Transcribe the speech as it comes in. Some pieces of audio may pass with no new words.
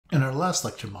In our last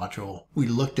lecture module, we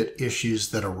looked at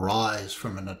issues that arise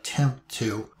from an attempt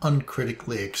to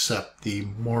uncritically accept the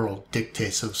moral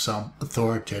dictates of some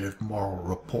authoritative moral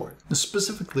report. And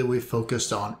specifically, we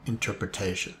focused on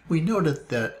interpretation. We noted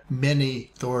that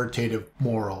many authoritative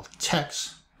moral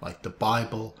texts, like the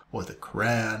Bible or the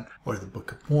Quran or the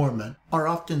Book of Mormon, are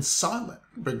often silent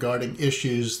regarding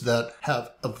issues that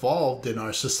have evolved in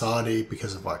our society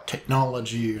because of our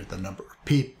technology or the number of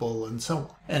people and so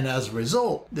on. And as a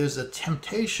result, there's a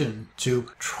temptation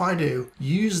to try to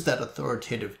use that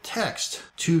authoritative text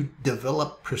to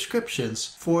develop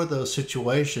prescriptions for those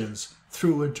situations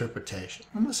through interpretation.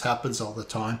 And this happens all the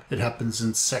time. It happens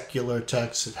in secular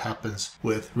texts. It happens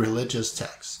with religious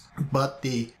texts. But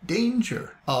the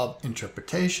danger of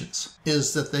interpretations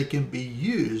is that they can be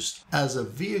used as a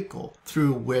vehicle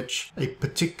through which a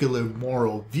particular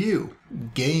moral view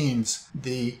gains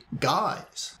the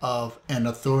guise of an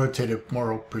authoritative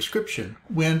moral prescription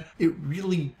when it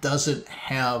really doesn't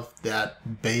have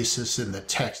that basis in the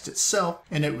text itself,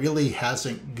 and it really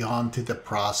hasn't gone through the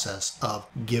process of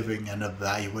giving and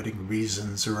evaluating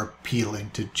reasons or appealing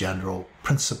to general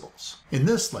principles. In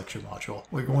this lecture module,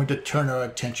 we're going to turn our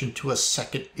attention to a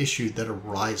second issue that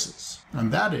arises.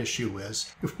 And that issue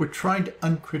is, if we're trying to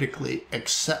uncritically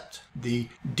accept the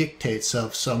dictates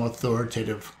of some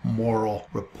authoritative moral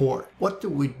report, what do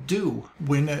we do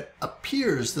when it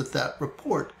appears that that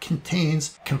report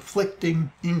contains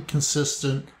conflicting,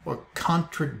 inconsistent, or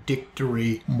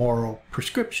contradictory moral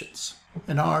prescriptions?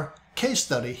 In our case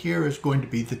study here is going to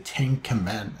be the Ten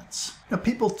Commandments. Now,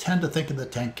 people tend to think of the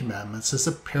Ten Commandments as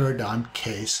a paradigm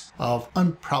case of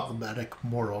unproblematic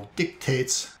moral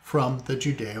dictates from the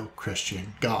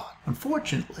Judeo-Christian God.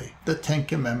 Unfortunately, the Ten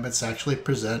Commandments actually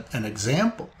present an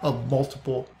example of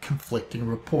multiple conflicting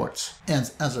reports.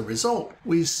 And as a result,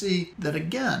 we see that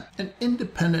again, an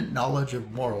independent knowledge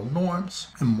of moral norms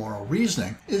and moral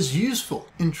reasoning is useful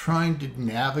in trying to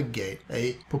navigate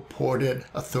a purported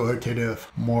authoritative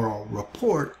moral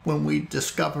report when we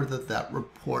discover that that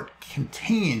report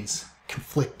contains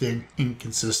conflicting,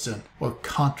 inconsistent, or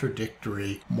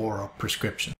contradictory moral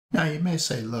prescription. Now, you may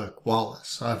say, look,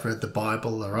 Wallace, I've read the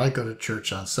Bible, or I go to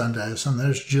church on Sundays, and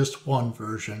there's just one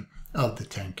version of the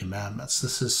Ten Commandments.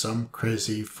 This is some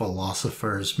crazy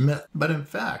philosopher's myth. But in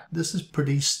fact, this is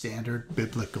pretty standard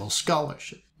biblical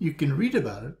scholarship. You can read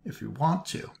about it, if you want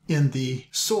to, in the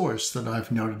source that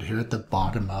I've noted here at the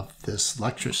bottom of this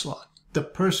lecture slide. The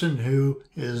person who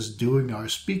is doing our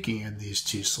speaking in these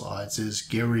two slides is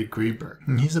Gary Greenberg.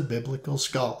 And he's a biblical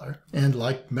scholar, and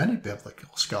like many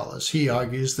biblical scholars, he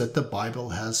argues that the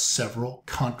Bible has several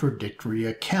contradictory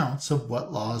accounts of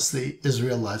what laws the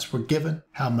Israelites were given,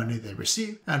 how many they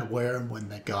received, and where and when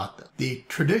they got them. The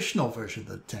traditional version of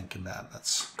the Ten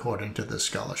Commandments, according to this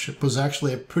scholarship, was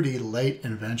actually a pretty late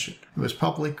invention. It was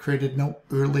probably created no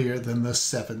earlier than the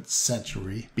 7th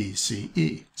century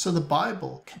BCE. So the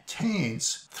Bible contains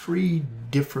three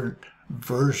different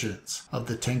versions of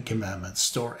the Ten Commandments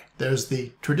story. There's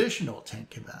the traditional Ten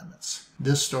Commandments.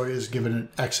 This story is given in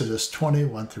Exodus 20,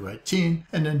 1 through 18,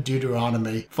 and in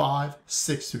Deuteronomy 5,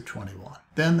 6 through 21.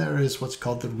 Then there is what's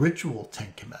called the ritual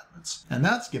Ten Commandments, and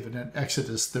that's given in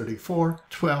Exodus 34,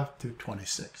 12 through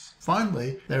 26.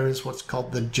 Finally, there is what's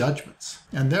called the judgments,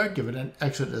 and they're given in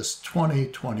Exodus 20,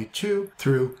 22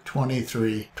 through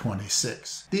 23,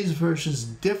 26. These versions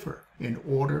differ in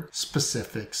order,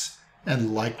 specifics,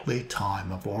 and likely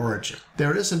time of origin.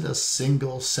 There isn't a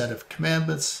single set of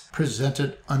commandments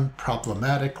presented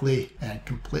unproblematically and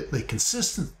completely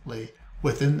consistently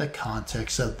within the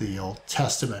context of the Old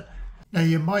Testament. Now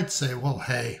you might say, well,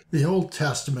 hey, the Old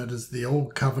Testament is the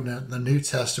Old Covenant, and the New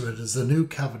Testament is the New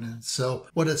Covenant, so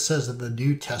what it says in the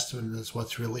New Testament is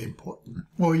what's really important.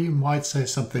 Or you might say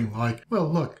something like, well,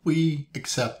 look, we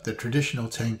accept the traditional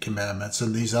Ten Commandments,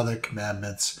 and these other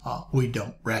commandments we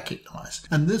don't recognize.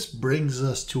 And this brings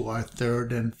us to our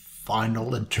third and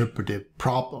final interpretive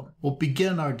problem. We'll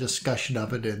begin our discussion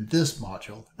of it in this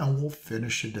module, and we'll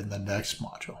finish it in the next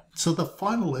module. So the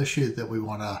final issue that we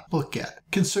want to look at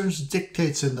concerns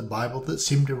dictates in the Bible that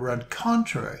seem to run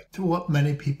contrary to what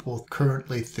many people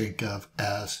currently think of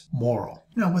as moral.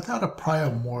 Now, without a prior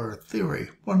moral theory,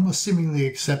 one must seemingly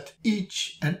accept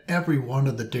each and every one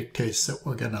of the dictates that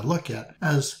we're going to look at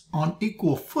as on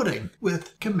equal footing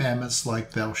with commandments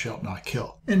like thou shalt not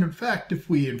kill. And in fact, if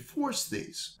we enforce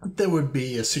these, there would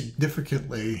be a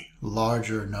significantly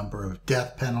larger number of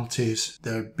death penalties.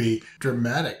 There'd be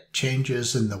dramatic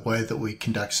changes in the way that we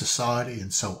conduct society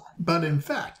and so on. But in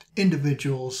fact,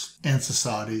 individuals and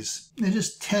societies, they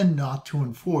just tend not to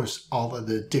enforce all of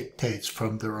the dictates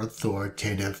from their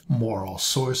authoritative moral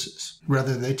sources.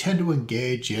 Rather, they tend to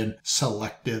engage in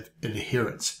selective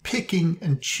adherence, picking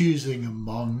and choosing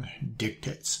among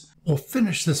dictates. We'll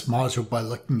finish this module by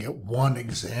looking at one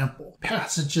example.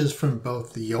 Passages from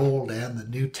both the Old and the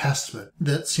New Testament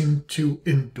that seem to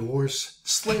endorse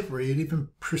slavery and even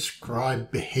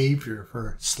prescribe behavior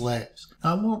for slaves.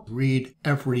 I won't read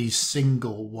every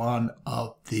single one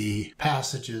of the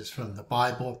passages from the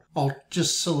Bible. I'll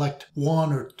just select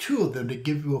one or two of them to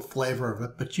give you a flavor of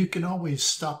it, but you can always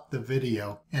stop the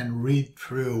video and read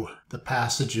through the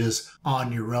passages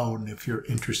on your own if you're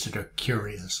interested or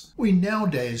curious. We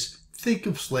nowadays think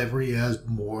of slavery as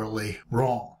morally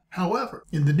wrong. However,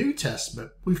 in the New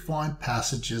Testament, we find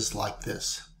passages like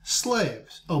this.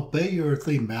 Slaves, obey your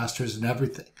earthly masters in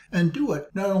everything, and do it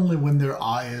not only when their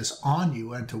eye is on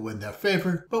you and to win their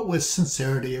favor, but with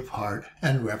sincerity of heart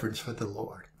and reverence for the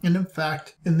Lord. And in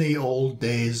fact, in the old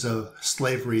days of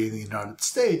slavery in the United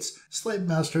States, slave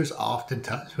masters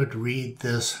oftentimes would read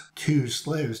this to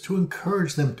slaves to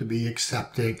encourage them to be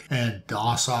accepting and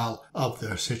docile of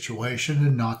their situation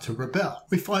and not to rebel.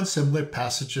 We find similar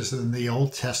passages in the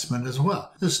Old Testament as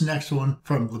well. This next one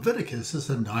from Leviticus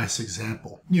is a nice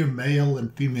example. Your male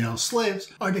and female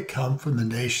slaves are to come from the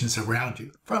nations around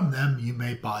you. From them you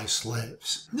may buy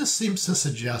slaves. This seems to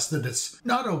suggest that it's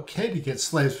not okay to get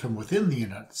slaves from within the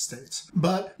United States,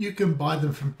 but you can buy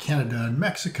them from Canada and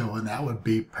Mexico, and that would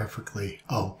be perfectly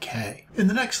okay. In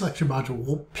the next lecture module,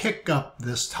 we'll pick up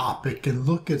this topic and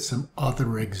look at some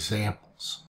other examples.